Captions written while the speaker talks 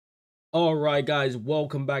Alright guys,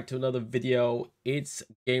 welcome back to another video. It's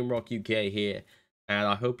GameRock UK here, and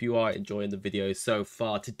I hope you are enjoying the video so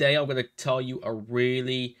far. Today I'm going to tell you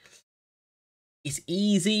it's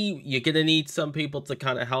easy. You're going to need some people to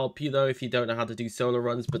kind of help you though if you don't know how to do solo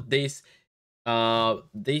runs, but this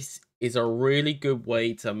is a really good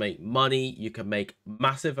way to make money. You can make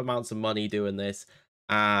massive amounts of money doing this,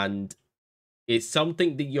 and it's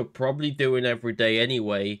something that you're probably doing every day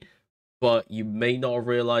anyway, but you may not have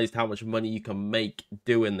realized how much money you can make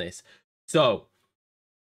doing this. So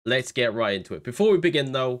let's get right into it. Before we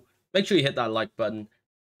begin though, make sure you hit that like button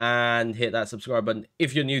and hit that subscribe button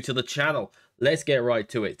if you're new to the channel. Let's get right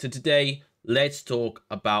to it. So today, let's talk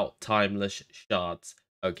about timeless shards,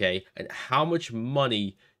 okay? And how much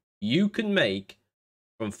money you can make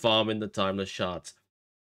from farming the timeless shards.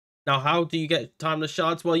 Now, how do you get timeless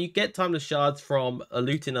shards? Well, you get timeless shards from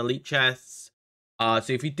looting elite chests.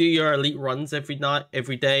 So if you do your elite runs every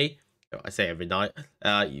day, I say every night,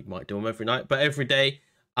 you might do them every night, but every day,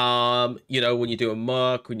 you know, when you're doing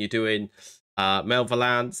Merc, when you're doing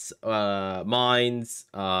Malevolence, Mines,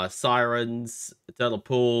 Sirens, Eternal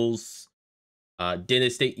Pools,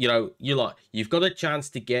 Dynasty, you know, you've got a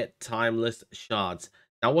chance to get timeless shards.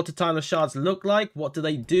 Now, what do timeless shards look like? What do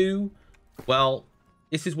they do? Well,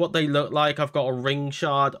 this is what they look like. I've got a ring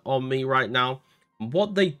shard on me right now.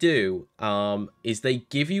 What they do is they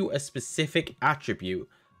give you a specific attribute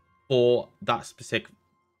for that specific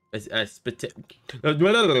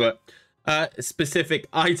specific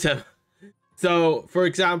item. So, for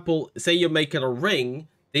example, say you're making a ring.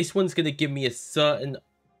 This one's going to give me a certain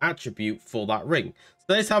attribute for that ring.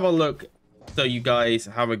 So let's have a look so you guys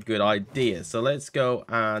have a good idea. So let's go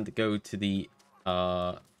to the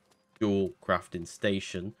jewel crafting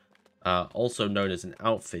station, also known as an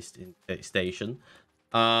outfit station.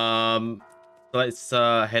 Let's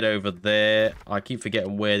head over there. I keep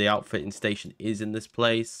forgetting where the outfitting station is in this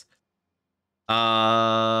place.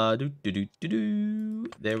 There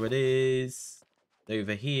it is,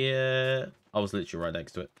 over here. I was literally right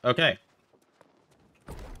next to it. Okay,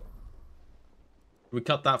 can we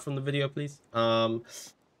cut that from the video, please? All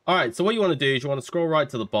right, so what you want to do is you want to scroll right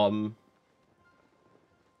to the bottom,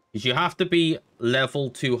 because you have to be level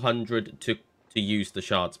 200 to use the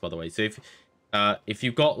shards, by the way. So if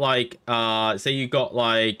you've got like say you got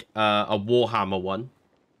like a Warhammer one,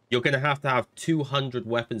 you're gonna have 200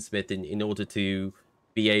 weaponsmithing in order to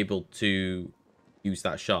be able to use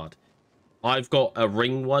that shard. I've got a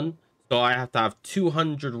ring one, so I have to have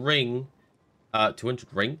 200 ring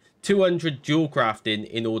 200 jewel crafting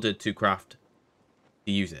in order to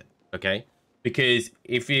use it. Okay, because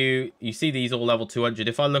if you see these all level 200,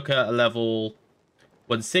 if I look at a level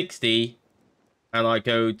 160 and I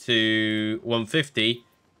go to 150,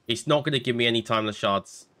 it's not going to give me any timeless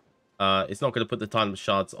shards. It's not going to put the timeless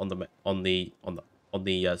shards on the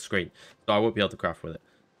screen, so I won't be able to craft with it.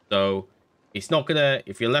 So it's not gonna,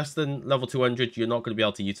 if you're less than level 200, you're not going to be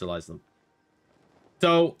able to utilize them.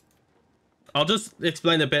 So I'll just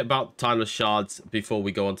explain a bit about timeless shards before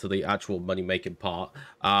we go on to the actual money making part.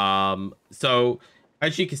 So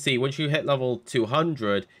as you can see, once you hit level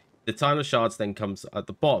 200, the timeless shards then comes at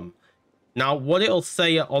the bottom. Now, what it'll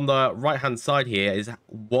say on the right hand side here is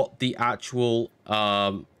what the actual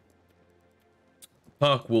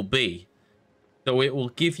perk will be. So it will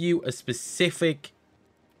give you a specific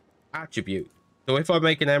attribute. So if I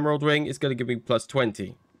make an emerald ring, it's going to give me plus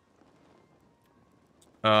 20.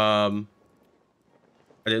 And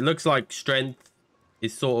it looks like strength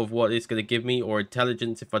is sort of what it's going to give me, or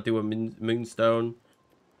intelligence if I do a moonstone.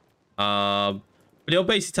 But it'll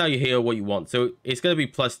basically tell you here what you want. So it's going to be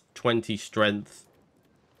plus 20 strength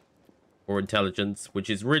or intelligence,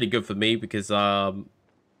 which is really good for me because I'm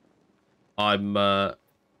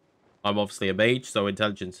obviously a mage, so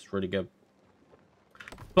intelligence is really good.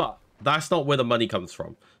 But that's not where the money comes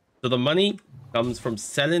from. So the money comes from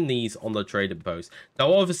selling these on the trading post.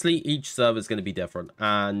 Now, obviously, each server is going to be different,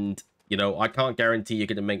 and you know, I can't guarantee you're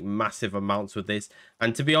going to make massive amounts with this.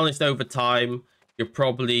 And to be honest, over time, you're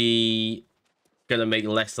probably going to make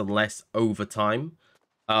less and less over time,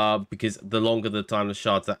 because the longer the timeless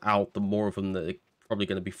shards are out, the more of them that are probably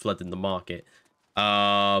going to be flooding the market.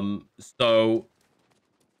 So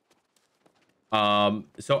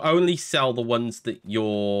only sell the ones that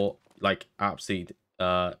you're like absolutely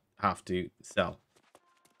have to sell.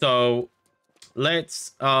 So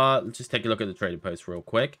let's just take a look at the trading post real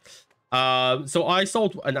quick. So I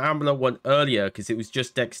sold an Ambler one earlier because it was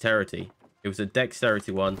just dexterity. It was a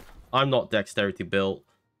dexterity one. I'm not dexterity built.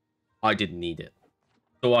 I didn't need it,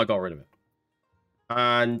 so I got rid of it.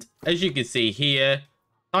 And as you can see here,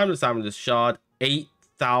 timeless amethyst shard,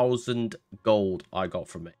 8,000 gold I got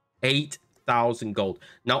from it. 8,000 gold.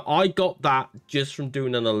 Now, I got that just from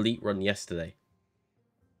doing an elite run yesterday.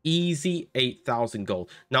 Easy 8,000 gold.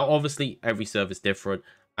 Now, obviously, every server is different.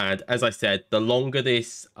 And as I said, the longer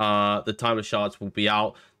this, the Timeless Shards will be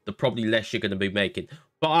out, the probably less you're going to be making.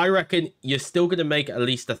 But I reckon you're still going to make at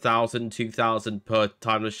least 1,000, 2,000 per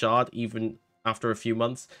Timeless Shard, even after a few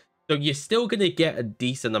months. So you're still going to get a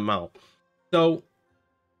decent amount. So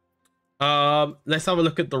let's have a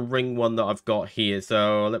look at the ring one that I've got here.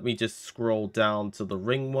 So let me just scroll down to the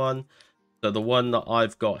ring one. So the one that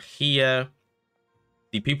I've got here,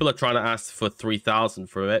 the people are trying to ask for 3,000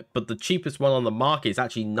 for it, but the cheapest one on the market is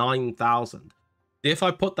actually 9,000. If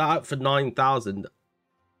I put that out for 9,000,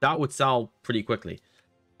 that would sell pretty quickly.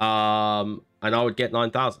 And I would get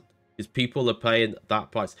 9,000 because people are paying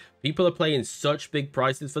that price. People are paying such big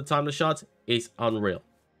prices for Timeless Shards. It's unreal.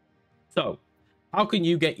 So how can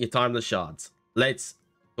you get your Timeless Shards? Let's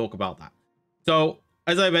talk about that. So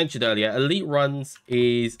as I mentioned earlier, elite runs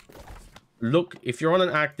is, look, if you're on an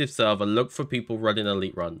active server, look for people running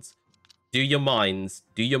elite runs. Do your mines,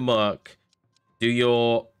 do your merc, do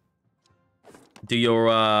your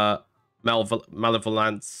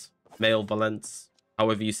malevolence,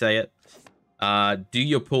 however you say it. Do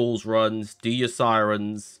your pools runs, do your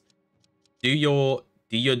sirens, do your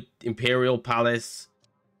Imperial Palace.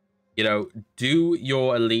 You know, do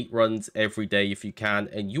your elite runs every day if you can,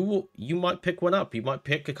 and you might pick one up. You might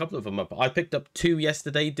pick a couple of them up. I picked up 2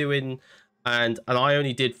 yesterday doing, and I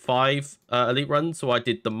only did 5 elite runs. So I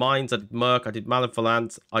did the mines, I did merc, I did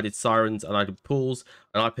malevolence, I did sirens, and I did pools,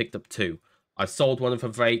 and I picked up 2. I sold one of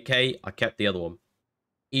them for 8k. I kept the other one.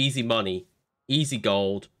 Easy money, easy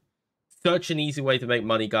gold. Such an easy way to make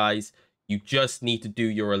money, guys. You just need to do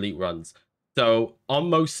your elite runs. So on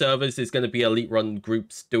most servers, there's going to be elite run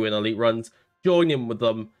groups doing elite runs. Join in with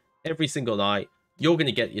them every single night. You're going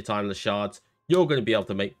to get your Timeless Shards. You're going to be able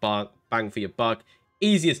to make bang for your buck.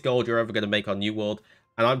 Easiest gold you're ever going to make on New World.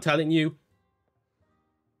 And I'm telling you,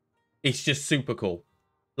 it's just super cool.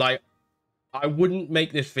 Like, I wouldn't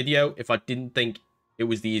make this video if I didn't think it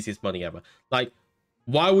was the easiest money ever. Like,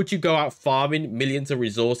 why would you go out farming millions of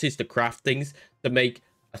resources to craft things to make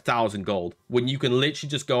 1,000 gold when you can literally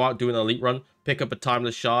just go out, do an elite run, pick up a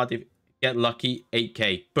Timeless Shard, get lucky,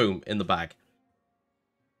 8k, boom, in the bag.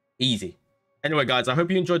 Easy. Anyway, guys, I hope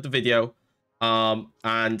you enjoyed the video.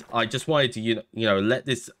 And I just wanted to, you know, let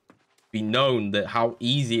this be known that how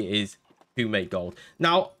easy it is to make gold.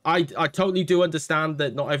 Now, I totally do understand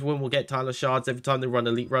that not everyone will get Timeless Shards every time they run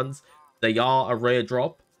elite runs. They are a rare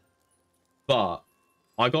drop. But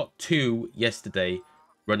I got 2 yesterday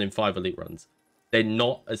running 5 elite runs. They're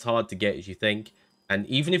not as hard to get as you think. And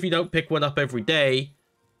even if you don't pick one up every day,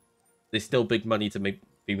 there's still big money to be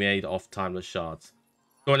made off Timeless Shards.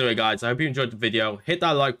 So anyway, guys, I hope you enjoyed the video. Hit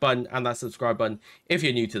that like button and that subscribe button if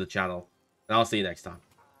you're new to the channel. And I'll see you next time.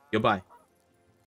 Goodbye.